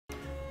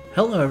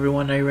Hello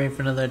everyone, are you ready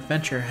for another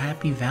adventure?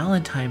 Happy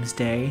Valentine's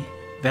Day.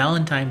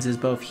 Valentine's is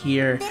both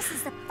here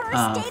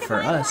for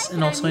us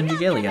and also in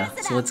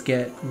Dragalia. So let's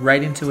get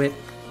right into it.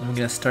 I'm going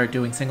to start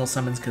doing single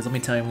summons because let me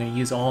tell you, I'm going to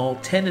use all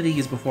 10 of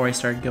these before I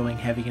start going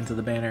heavy into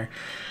the banner.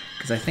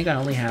 Because I think I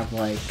only have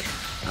like,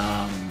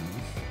 I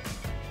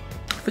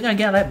think I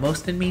got at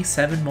most in me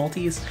 7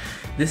 multis.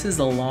 This is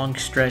a long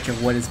stretch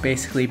of what has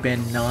basically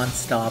been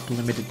non-stop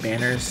limited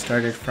banners.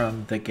 Started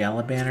from the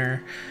Gala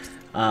banner,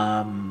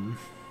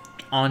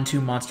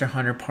 onto Monster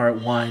Hunter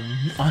Part 1,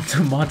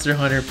 onto Monster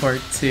Hunter Part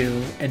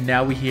 2, and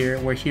now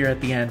we're here at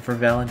the end for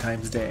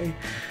Valentine's Day.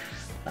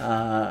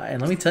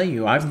 And let me tell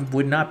you, I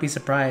would not be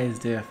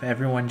surprised if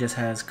everyone just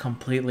has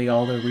completely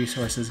all their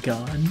resources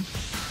gone.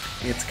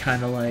 It's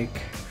kind of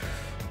like,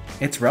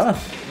 it's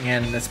rough,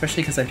 and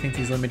especially because I think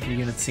these limited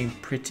units seem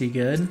pretty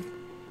good.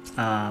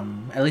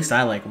 At least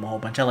I like them a whole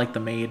bunch. I like the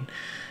maid,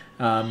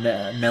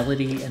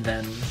 Melody, and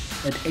then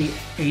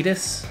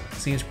Adis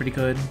seems pretty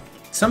good.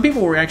 Some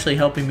people were actually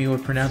helping me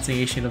with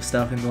pronunciation of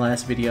stuff in the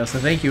last video, so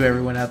thank you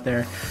everyone out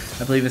there.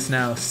 I believe it's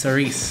now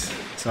Cerise,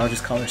 so I'll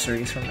just call her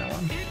Cerise from now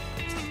on,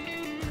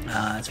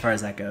 as far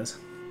as that goes.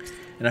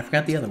 And I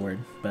forgot the other word,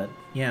 but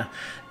yeah.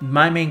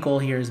 My main goal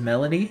here is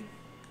Melody.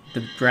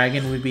 The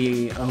dragon would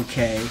be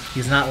okay.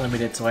 He's not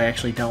limited, so I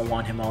actually don't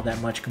want him all that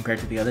much compared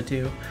to the other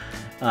two.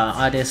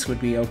 Adis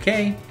would be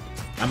okay.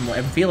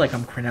 I feel like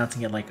I'm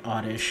pronouncing it like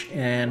Oddish.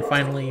 And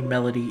finally,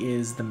 Melody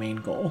is the main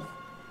goal.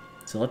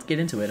 So let's get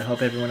into it. I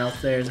hope everyone else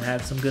there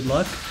has some good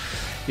luck.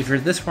 If you're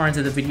this far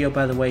into the video,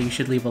 by the way, you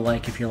should leave a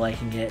like if you're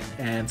liking it,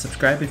 and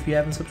subscribe if you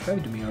haven't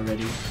subscribed to me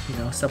already. You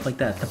know, stuff like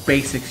that. The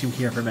basics you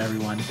hear from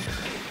everyone.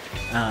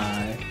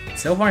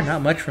 So far,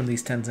 not much from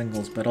these 10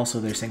 singles, but also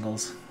they're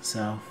singles.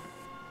 So,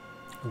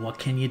 what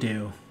can you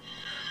do?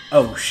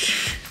 Oh,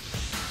 shh.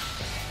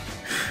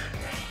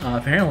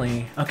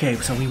 Apparently, okay,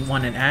 so we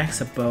want an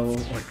axe, a bow,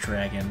 or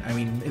dragon. I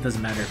mean, it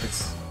doesn't matter if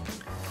it's...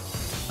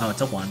 Oh,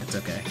 it's a wand, it's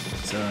okay.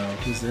 So,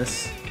 who's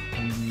this?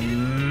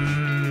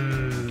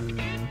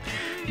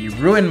 You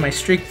ruined my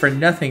streak for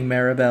nothing,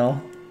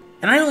 Maribel.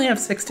 And I only have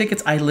 6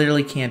 tickets, I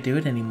literally can't do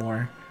it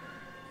anymore.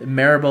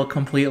 Maribel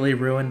completely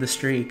ruined the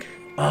streak.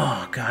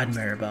 Oh, God,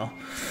 Maribel.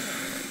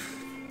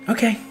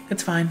 Okay,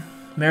 it's fine.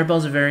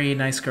 Maribel's a very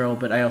nice girl,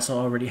 but I also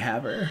already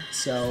have her.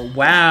 So,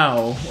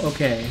 wow,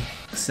 okay.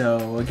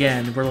 So,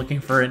 again, we're looking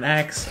for an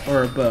axe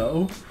or a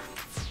bow.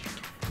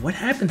 What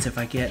happens if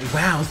I get...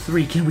 Wow,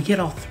 3. Can we get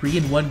all 3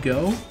 in one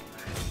go?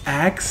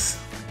 Axe.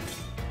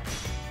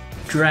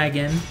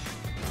 Dragon.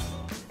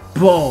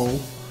 Bow.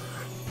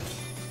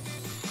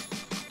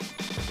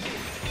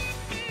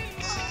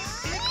 It's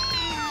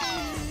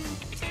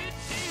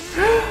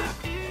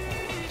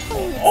time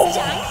for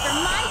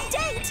my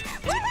date!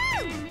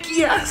 Woohoo!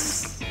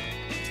 Yes!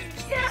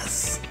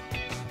 Yes!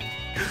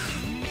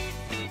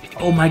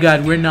 Oh my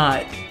god, we're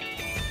not.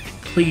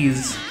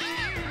 Please.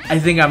 I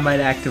think I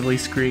might actively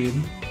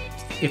scream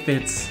if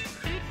it's...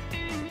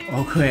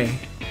 Okay,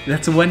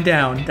 that's one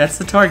down. That's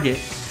the target.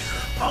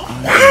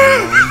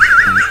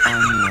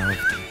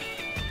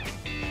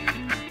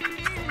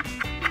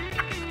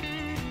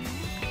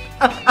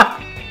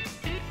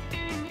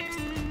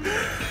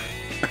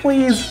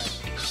 Please.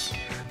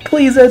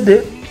 Please end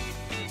it.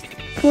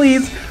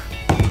 Please.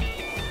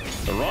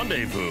 The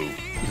rendezvous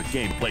is a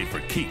game played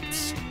for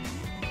keeps.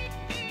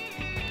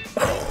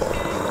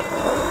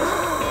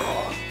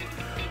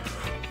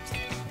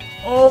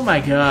 Oh my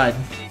god.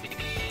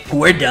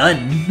 We're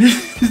done.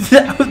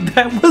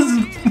 that was...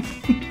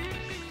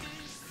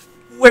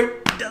 We're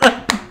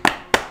done.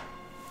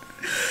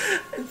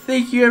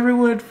 Thank you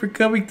everyone for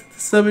coming to the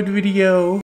summon video.